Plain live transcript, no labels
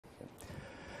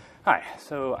Hi,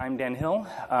 so I'm Dan Hill.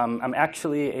 I'm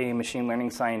actually a machine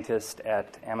learning scientist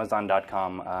at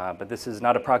Amazon.com, but this is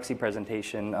not a proxy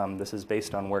presentation. This is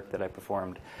based on work that I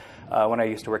performed when I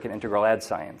used to work in Integral Ad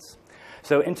Science.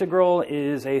 So Integral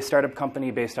is a startup company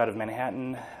based out of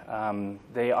Manhattan.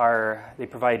 They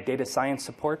provide data science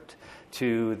support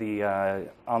to the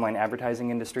online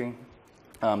advertising industry.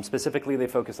 Specifically, they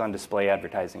focus on display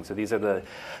advertising. So these are the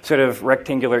sort of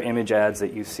rectangular image ads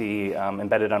that you see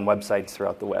embedded on websites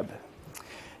throughout the web.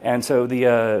 And so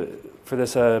for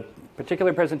this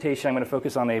particular presentation, I'm going to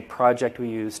focus on a project we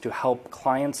use to help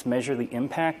clients measure the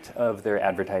impact of their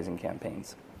advertising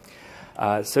campaigns.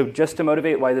 So just to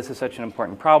motivate why this is such an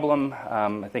important problem,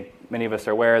 I think many of us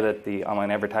are aware that the online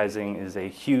advertising is a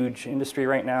huge industry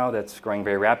right now that's growing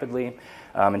very rapidly.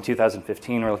 In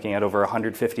 2015, we're looking at over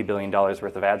 $150 billion worth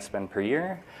of ad spend per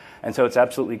year. And so it's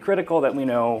absolutely critical that we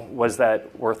know, was that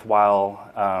a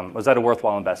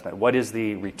worthwhile investment? What is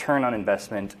the return on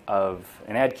investment of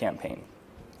an ad campaign?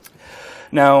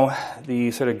 Now,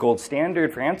 the sort of gold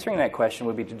standard for answering that question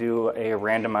would be to do a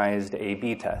randomized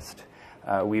A/B test.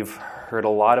 We've heard a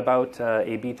lot about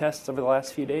A/B tests over the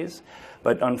last few days,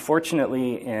 but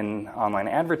unfortunately in online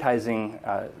advertising,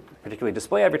 particularly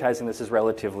display advertising, this is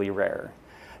relatively rare.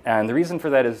 And the reason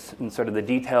for that is in sort of the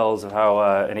details of how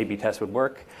an A/B test would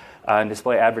work in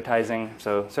display advertising.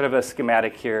 So sort of a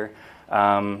schematic here.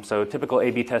 So typical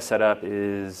A/B test setup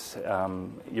is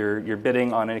you're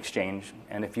bidding on an exchange,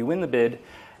 and if you win the bid,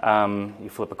 you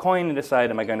flip a coin and decide,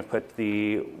 am I going to put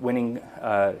the winning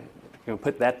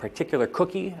put that particular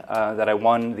cookie that I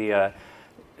won the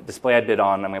display ad bid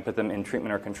on, I'm going to put them in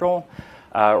treatment or control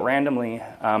randomly,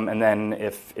 and then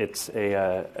if it's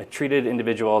a treated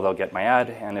individual, they'll get my ad,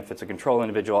 and if it's a control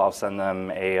individual, I'll send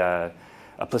them a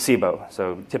placebo,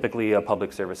 so typically a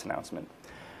public service announcement.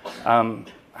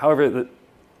 However,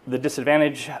 the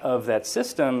disadvantage of that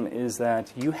system is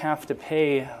that you have to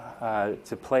pay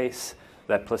to place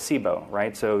that placebo,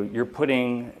 right? So you're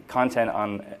putting content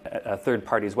on a third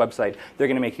party's website. They're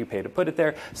going to make you pay to put it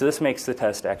there. So this makes the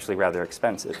test actually rather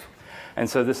expensive. And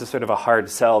so this is sort of a hard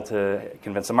sell to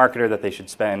convince a marketer that they should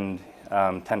spend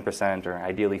 10% or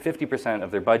ideally 50%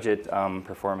 of their budget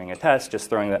performing a test, just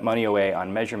throwing that money away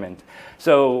on measurement.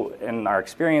 So in our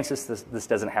experiences, this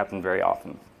doesn't happen very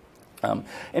often.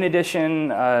 In addition,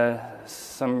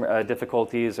 some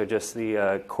difficulties are just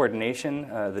the coordination,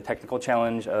 the technical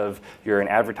challenge of you're an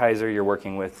advertiser, you're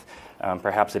working with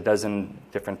perhaps a dozen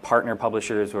different partner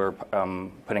publishers who are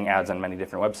putting ads on many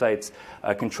different websites.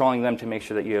 Controlling them to make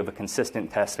sure that you have a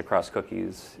consistent test across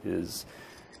cookies is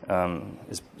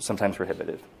sometimes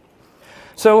prohibitive.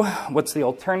 So what's the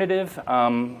alternative?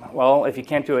 Well, if you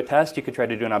can't do a test, you could try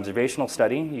to do an observational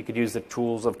study. You could use the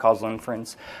tools of causal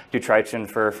inference to try to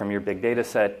infer from your big data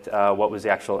set what was the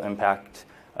actual impact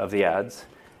of the ads.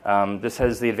 This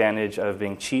has the advantage of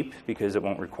being cheap because it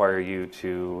won't require you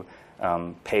to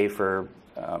pay for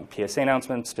PSA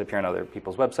announcements to appear on other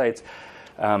people's websites,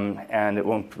 and it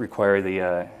won't require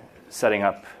the setting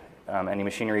up any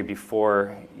machinery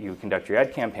before you conduct your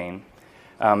ad campaign.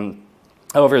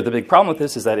 However, the big problem with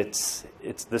this is that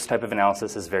this type of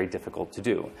analysis is very difficult to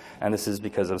do, and this is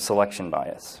because of selection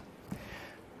bias.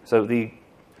 So the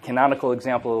canonical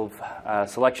example of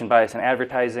selection bias in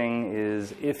advertising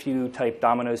is if you type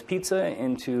Domino's Pizza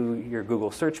into your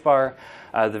Google search bar,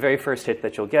 the very first hit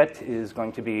that you'll get is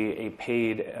going to be a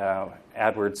paid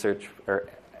AdWords search or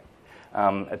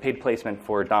a paid placement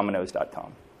for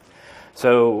Domino's.com.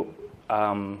 So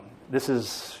this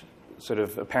is sort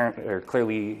of apparent or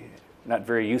clearly not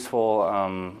very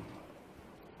useful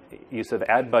use of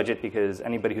ad budget because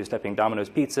anybody who's typing Domino's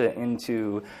Pizza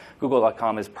into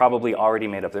Google.com has probably already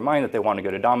made up their mind that they want to go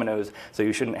to Domino's, so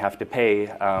you shouldn't have to pay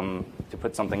to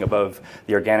put something above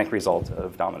the organic result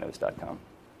of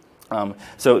Domino's.com.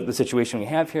 So the situation we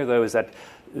have here, though, is that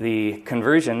the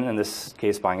conversion, in this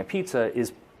case buying a pizza,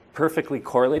 is perfectly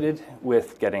correlated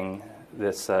with getting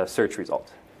this search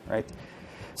result, right?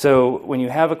 So when you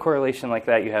have a correlation like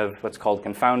that, you have what's called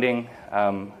confounding.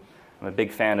 I'm a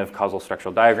big fan of causal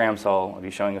structural diagrams, so I'll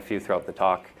be showing a few throughout the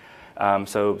talk.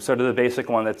 So sort of the basic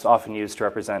one that's often used to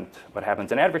represent what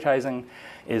happens in advertising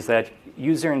is that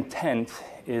user intent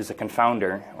is a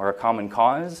confounder or a common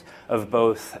cause of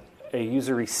both a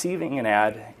user receiving an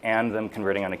ad and them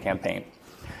converting on a campaign.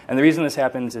 And the reason this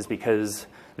happens is because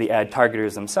the ad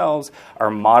targeters themselves are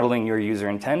modeling your user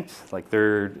intent, like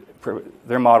their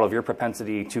model of your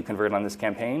propensity to convert on this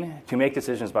campaign, to make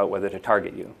decisions about whether to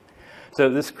target you. So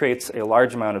this creates a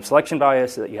large amount of selection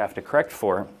bias that you have to correct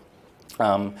for.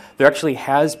 There actually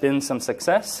has been some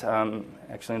success,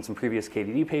 actually in some previous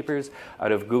KDD papers,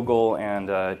 out of Google and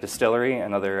Distillery,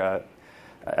 another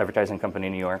advertising company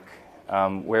in New York,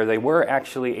 where they were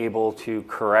actually able to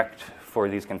correct for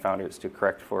these confounders, to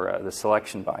correct for the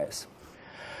selection bias.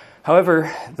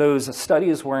 However, those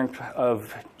studies weren't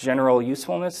of general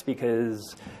usefulness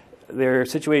because there are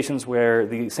situations where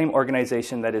the same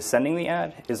organization that is sending the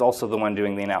ad is also the one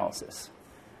doing the analysis.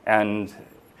 And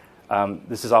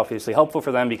this is obviously helpful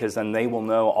for them because then they will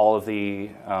know all of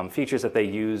the features that they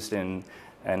used in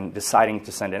deciding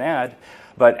to send an ad.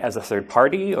 But as a third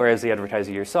party or as the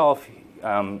advertiser yourself,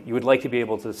 you would like to be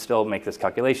able to still make this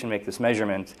calculation, make this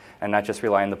measurement, and not just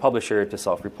rely on the publisher to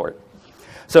self-report.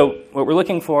 So what we're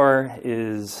looking for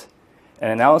is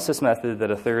an analysis method that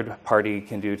a third party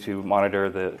can do to monitor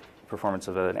the performance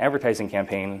of an advertising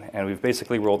campaign, and we've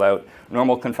basically rolled out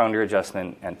normal confounder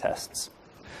adjustment and tests.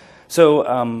 So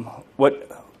what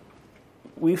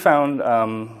we found,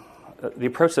 the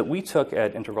approach that we took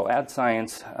at Integral Ad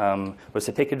Science was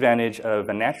to take advantage of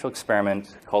a natural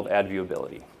experiment called ad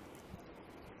viewability.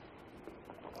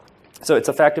 So it's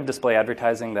a fact of display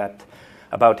advertising that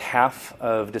about half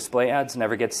of display ads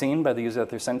never get seen by the user that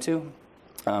they're sent to.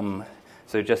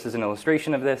 So just as an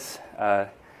illustration of this,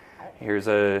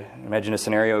 imagine a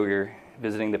scenario where you're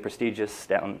visiting the prestigious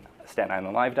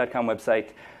StatenIslandLive.com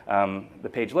website. The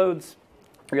page loads,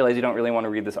 realize you don't really want to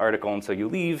read this article, and so you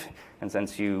leave. And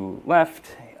since you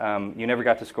left, you never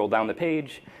got to scroll down the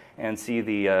page and see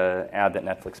the ad that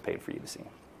Netflix paid for you to see.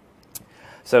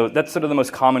 So that's sort of the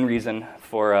most common reason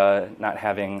for not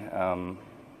having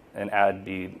an ad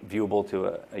be viewable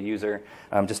to a user.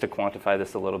 Just to quantify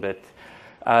this a little bit,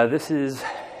 this is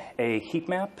a heat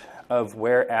map of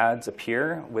where ads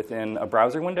appear within a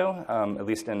browser window, at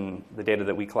least in the data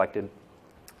that we collected.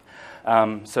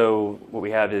 So what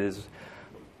we have is,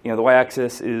 the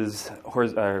y-axis is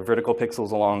vertical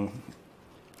pixels along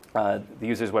the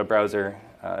user's web browser,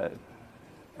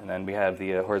 and then we have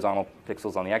the horizontal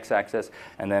pixels on the x-axis,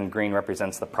 and then green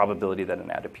represents the probability that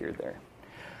an ad appeared there.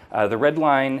 The red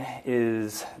line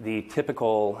is the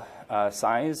typical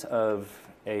size of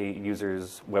a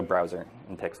user's web browser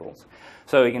in pixels.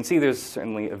 So you can see there's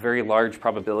certainly a very large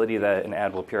probability that an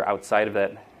ad will appear outside of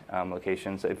that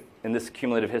location. So in this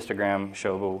cumulative histogram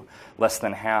show, less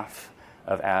than half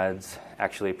of ads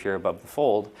actually appear above the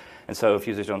fold. And so if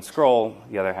users don't scroll,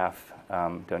 the other half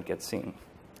don't get seen.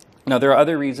 Now, there are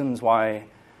other reasons why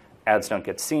ads don't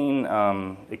get seen.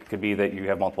 It could be that you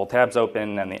have multiple tabs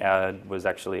open and the ad was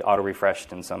actually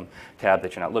auto-refreshed in some tab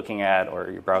that you're not looking at,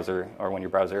 or your browser, or when your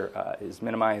browser is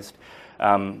minimized.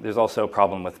 There's also a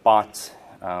problem with bots.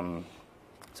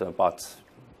 So bots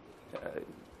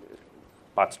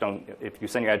don't, if you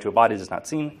send your ad to a bot, it is not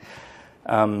seen.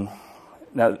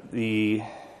 Now,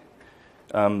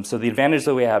 so the advantage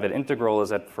that we have at Integral is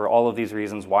that for all of these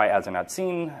reasons why ads are not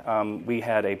seen, we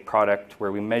had a product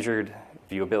where we measured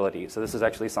viewability. So this is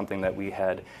actually something that we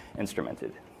had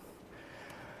instrumented.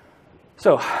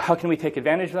 So how can we take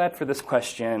advantage of that for this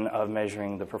question of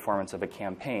measuring the performance of a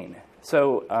campaign?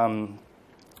 So,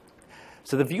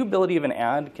 so the viewability of an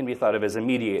ad can be thought of as a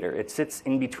mediator. It sits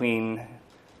in between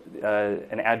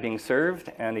an ad being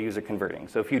served and a user converting.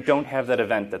 So if you don't have that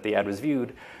event that the ad was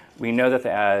viewed, we know that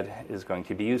the ad is going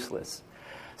to be useless.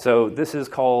 So this is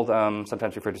called,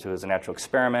 sometimes referred to as a natural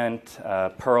experiment.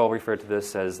 Perl referred to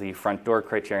this as the front door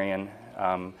criterion.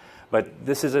 But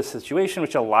this is a situation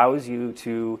which allows you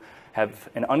to have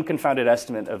an unconfounded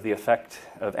estimate of the effect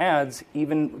of ads,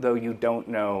 even though you don't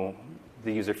know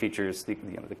the user features, the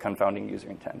confounding user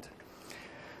intent.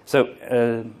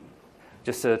 So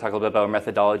just to talk a little bit about our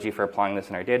methodology for applying this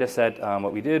in our data set,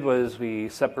 what we did was we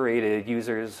separated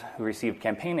users who received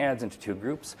campaign ads into two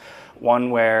groups. One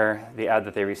where the ad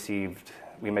that they received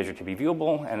we measured to be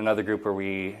viewable, and another group where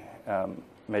we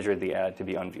measured the ad to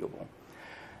be unviewable.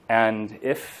 And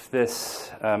if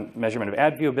this measurement of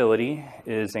ad viewability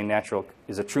is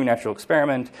a true natural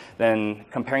experiment, then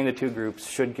comparing the two groups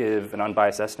should give an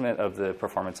unbiased estimate of the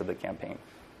performance of the campaign.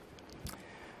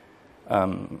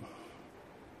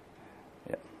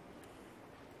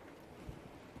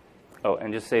 Oh,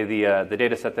 and just say the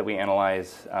data set that we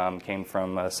analyzed came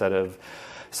from a set of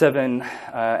 7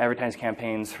 advertising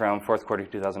campaigns from fourth quarter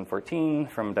 2014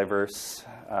 from diverse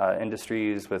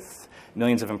industries with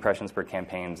millions of impressions per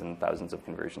campaigns and thousands of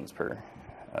conversions per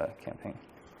campaign.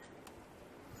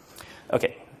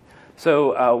 Okay,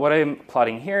 so what I'm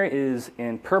plotting here is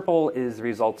in purple is the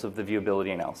results of the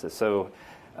viewability analysis. So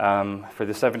for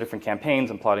the 7 different campaigns,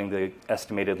 I'm plotting the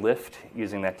estimated lift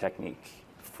using that technique.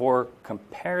 For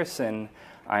comparison,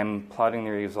 I'm plotting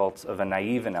the results of a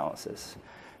naive analysis.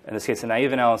 In this case, a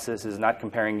naive analysis is not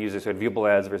comparing users who had viewable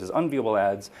ads versus unviewable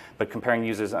ads, but comparing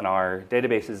users on our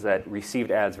databases that received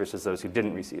ads versus those who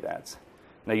didn't receive ads.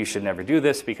 Now, you should never do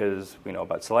this because we know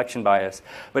about selection bias,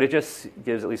 but it just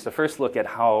gives at least a first look at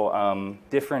how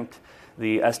different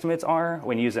the estimates are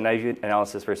when you use a naive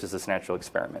analysis versus this natural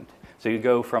experiment. So you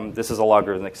go from, this is a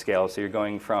logarithmic scale, so you're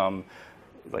going from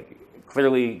like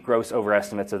clearly gross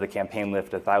overestimates of the campaign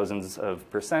lift of thousands of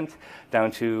percent down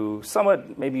to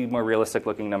somewhat maybe more realistic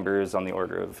looking numbers on the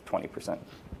order of 20%.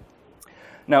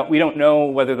 Now, we don't know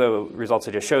whether the results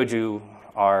I just showed you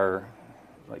are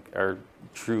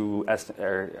true,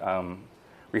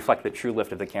 reflect the true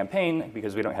lift of the campaign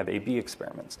because we don't have A/B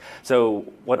experiments. So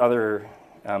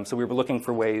so we were looking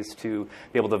for ways to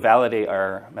be able to validate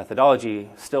our methodology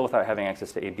still without having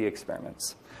access to A/B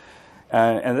experiments.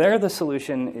 And there the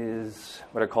solution is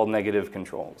what are called negative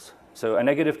controls. So a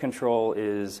negative control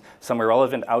is some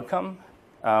irrelevant outcome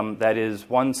that is,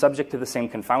 one, subject to the same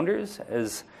confounders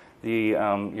as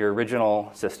your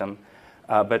original system,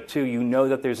 but two, you know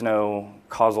that there's no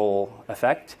causal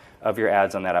effect of your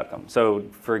ads on that outcome. So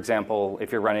for example,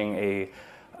 if you're running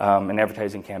an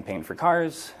advertising campaign for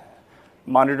cars,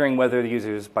 monitoring whether the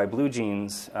users buy blue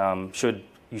jeans,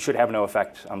 you should have no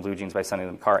effect on blue jeans by sending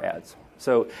them car ads.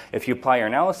 So if you apply your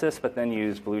analysis but then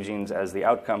use blue jeans as the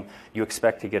outcome, you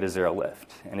expect to get a zero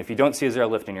lift. And if you don't see a zero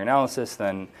lift in your analysis,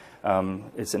 then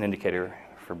it's an indicator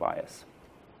for bias.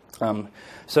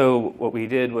 So what we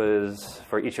did was,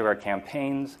 for each of our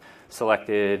campaigns,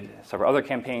 selected several other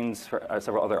campaigns,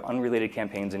 several other unrelated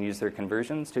campaigns, and used their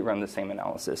conversions to run the same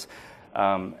analysis.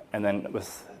 And then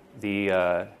with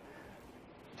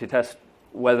to test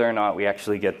whether or not we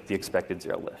actually get the expected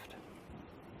zero lift.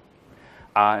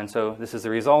 And so this is the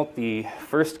result. The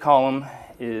first column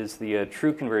is the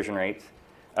true conversion rate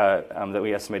that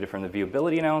we estimated from the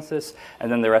viewability analysis,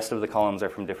 and then the rest of the columns are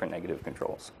from different negative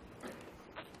controls.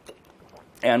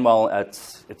 And while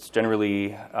it's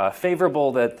generally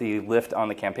favorable that the lift on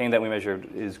the campaign that we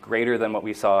measured is greater than what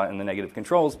we saw in the negative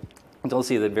controls, you'll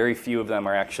see that very few of them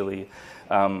are actually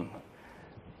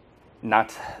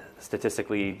not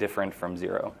statistically different from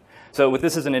zero. So what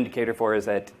this is an indicator for is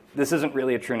that this isn't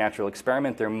really a true natural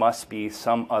experiment. There must be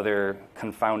some other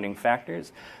confounding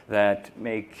factors that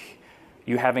make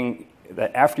you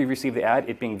that after you receive the ad,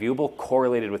 it being viewable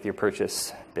correlated with your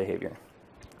purchase behavior.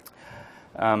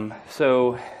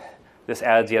 So this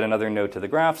adds yet another node to the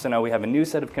graph. So now we have a new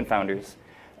set of confounders,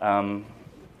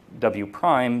 W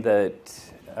prime,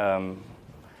 that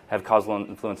have causal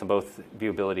influence on both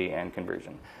viewability and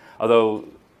conversion. Although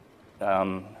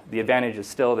the advantage is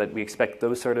still that we expect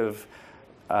those sort of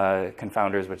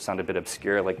confounders, which sound a bit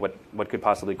obscure, like what could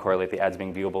possibly correlate the ads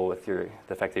being viewable with the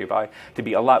effect that you buy, to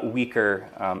be a lot weaker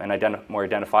and more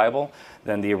identifiable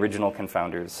than the original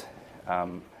confounders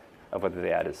of whether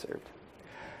the ad is served.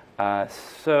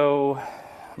 So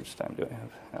how much time do I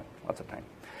have? Oh, lots of time.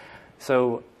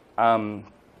 So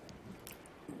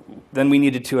then we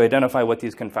needed to identify what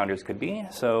these confounders could be.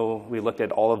 So we looked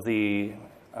at all of the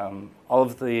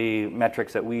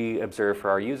metrics that we observe for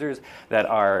our users that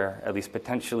are at least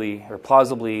potentially or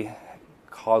plausibly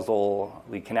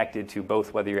causally connected to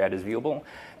both whether your ad is viewable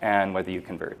and whether you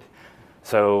convert.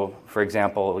 So for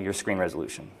example, your screen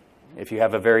resolution. If you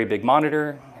have a very big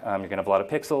monitor, you're going to have a lot of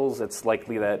pixels. It's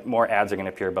likely that more ads are going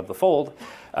to appear above the fold,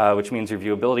 which means your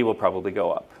viewability will probably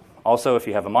go up. Also, if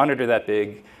you have a monitor that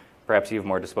big, perhaps you have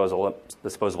more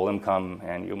disposable income,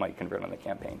 and you might convert on the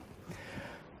campaign.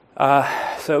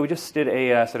 So we just did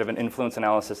a sort of an influence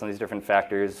analysis on these different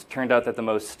factors. Turned out that the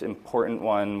most important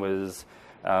one was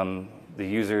called the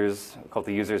user's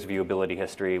viewability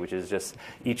history, which is just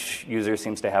each user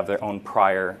seems to have their own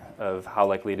prior of how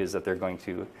likely it is that they're going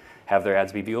to have their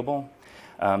ads be viewable.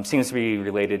 Seems to be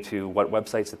related to what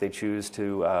websites that they choose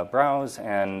to browse,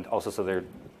 and also so their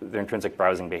intrinsic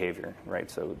browsing behavior, right?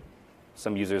 So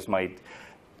some users might,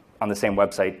 on the same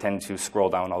website, tend to scroll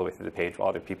down all the way through the page while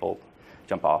other people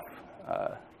jump off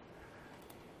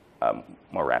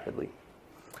more rapidly.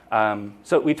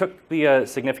 So we took the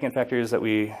significant factors that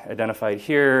we identified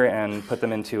here and put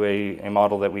them into a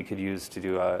model that we could use to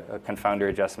do a confounder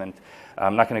adjustment.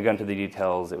 I'm not going to go into the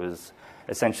details. It was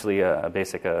essentially a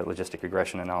basic logistic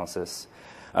regression analysis.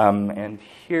 And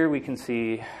here we can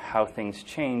see how things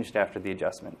changed after the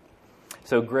adjustment.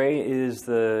 So gray is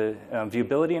the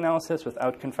viewability analysis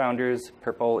without confounders.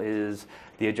 Purple is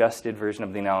the adjusted version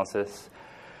of the analysis.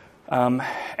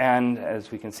 And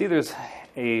as we can see, there's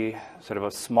a sort of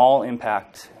a small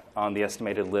impact on the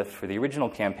estimated lift for the original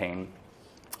campaign.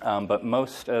 But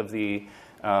most of the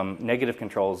negative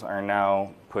controls are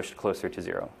now pushed closer to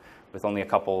zero, with only a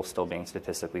couple still being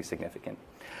statistically significant.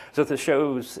 So what this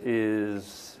shows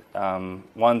is,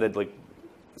 one, that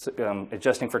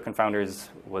adjusting for confounders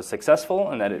was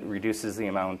successful and that it reduces the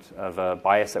amount of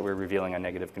bias that we're revealing on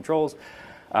negative controls.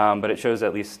 but it shows,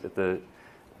 at least at the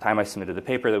time I submitted the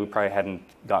paper, that we probably hadn't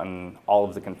gotten all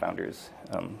of the confounders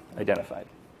identified.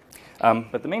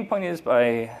 But the main point is,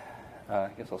 I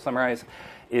guess I'll summarize,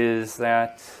 is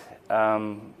that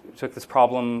we took this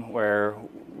problem where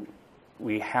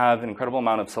we have an incredible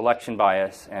amount of selection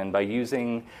bias, and by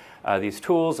using these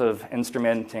tools of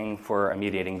instrumenting for a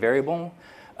mediating variable,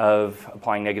 of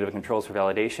applying negative controls for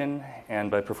validation, and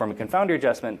by performing confounder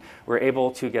adjustment, we're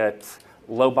able to get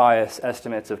low bias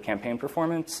estimates of campaign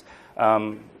performance,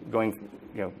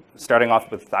 starting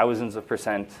off with thousands of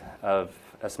 % of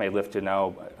estimated lift to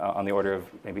now on the order of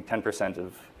maybe 10%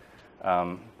 of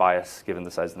bias given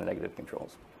the size of the negative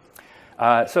controls.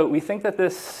 So we think that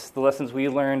the lessons we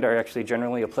learned are actually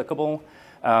generally applicable.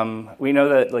 We know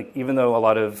that even though a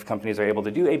lot of companies are able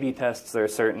to do A/B tests, there are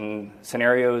certain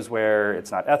scenarios where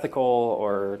it's not ethical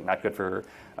or not good for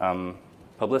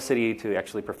publicity to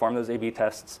actually perform those A/B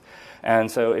tests. And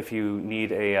so if you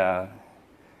need an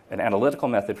analytical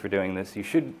method for doing this,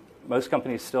 most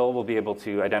companies still will be able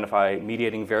to identify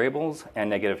mediating variables and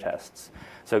negative tests.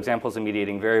 So examples of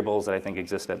mediating variables that I think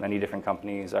exist at many different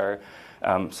companies are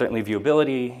certainly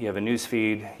viewability. You have a news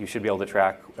feed. You should be able to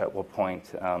track at what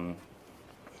point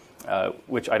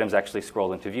which items actually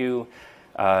scroll into view.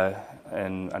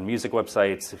 And on music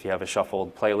websites, if you have a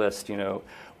shuffled playlist,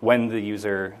 when the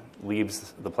user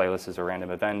leaves the playlist is a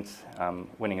random event,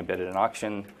 winning a bid at an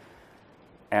auction.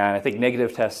 And I think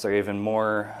negative tests are even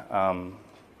more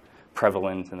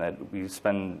prevalent in that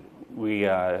we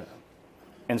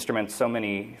instrument so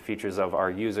many features of our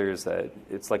users that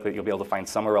it's likely you'll be able to find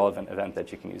some irrelevant event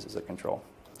that you can use as a control.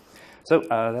 So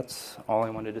that's all I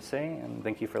wanted to say, and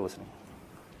thank you for listening.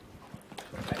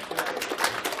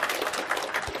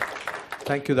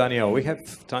 Thank you, Daniel. We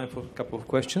have time for a couple of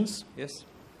questions. Yes?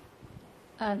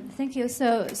 Thank you.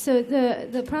 So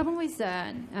the problem with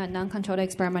a non-controlled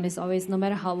experiment is always, no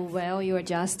matter how well you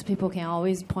adjust, people can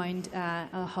always point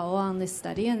a hole on this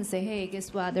study and say, hey,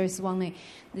 guess what? There's one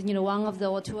of the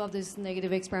or two of these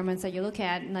negative experiments that you look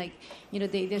at,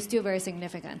 they're still very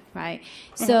significant, right?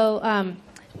 Mm-hmm. So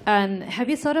have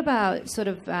you thought about sort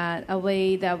of a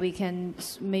way that we can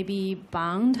maybe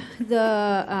bound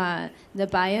the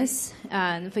bias?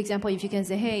 For example, if you can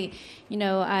say, hey,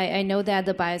 I know that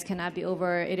the bias cannot be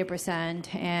over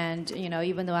 80%, and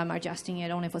even though I'm adjusting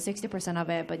it only for 60% of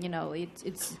it, but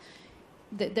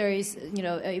there is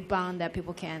a bound that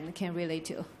people can relate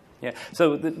to. Yeah.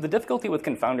 So the difficulty with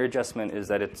confounder adjustment is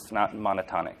that it's not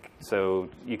monotonic. So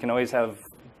you can always have,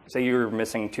 say you're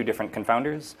missing two different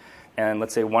confounders, and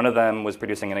let's say one of them was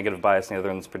producing a negative bias and the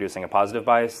other one's producing a positive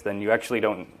bias, then you actually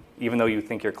don't, even though you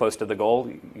think you're close to the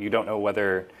goal, you don't know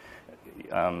whether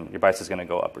your bias is going to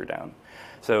go up or down.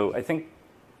 So I think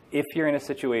if you're in a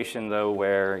situation, though,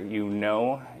 where you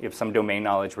have some domain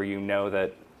knowledge where you know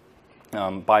that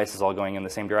bias is all going in the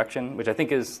same direction, which I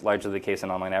think is largely the case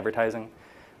in online advertising,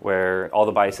 where all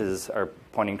the biases are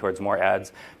pointing towards more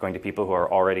ads going to people who are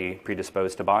already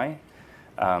predisposed to buy,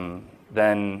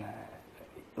 then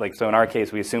so in our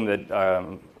case, we assume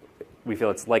that we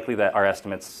feel it's likely that our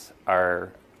estimates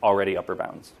are already upper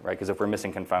bounds, right? Because if we're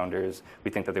missing confounders, we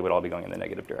think that they would all be going in the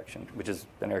negative direction, which has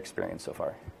been our experience so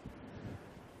far.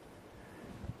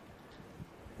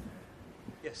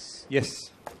 Yes. Yes.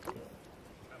 I'm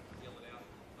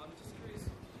just curious,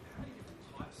 how many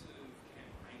different types of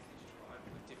campaigns did you try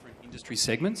with different industry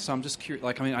segments? So I'm just curious,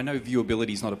 I know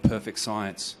viewability is not a perfect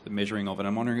science, the measuring of it.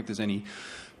 I'm wondering if there's any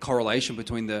correlation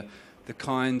between the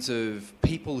kinds of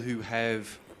people who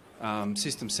have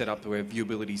systems set up where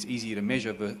viewability is easier to measure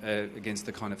against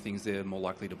the kind of things they're more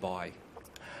likely to buy.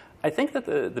 I think that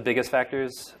the biggest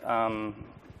factors are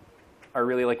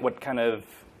really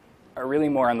are really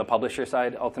more on the publisher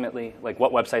side ultimately, like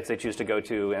what websites they choose to go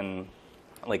to and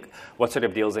what sort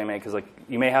of deals they make. Because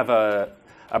you may have a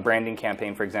branding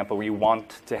campaign, for example, where you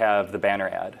want to have the banner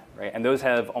ad, right? And those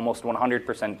have almost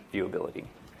 100% viewability.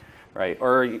 Right,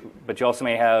 but you also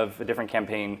may have a different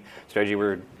campaign strategy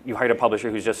where you hire a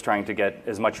publisher who's just trying to get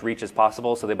as much reach as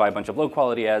possible, so they buy a bunch of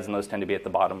low-quality ads, and those tend to be at the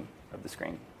bottom of the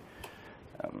screen.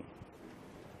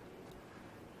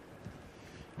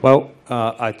 Well,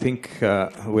 I think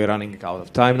we're running out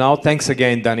of time now. Thanks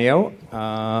again, Daniel,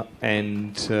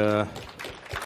 and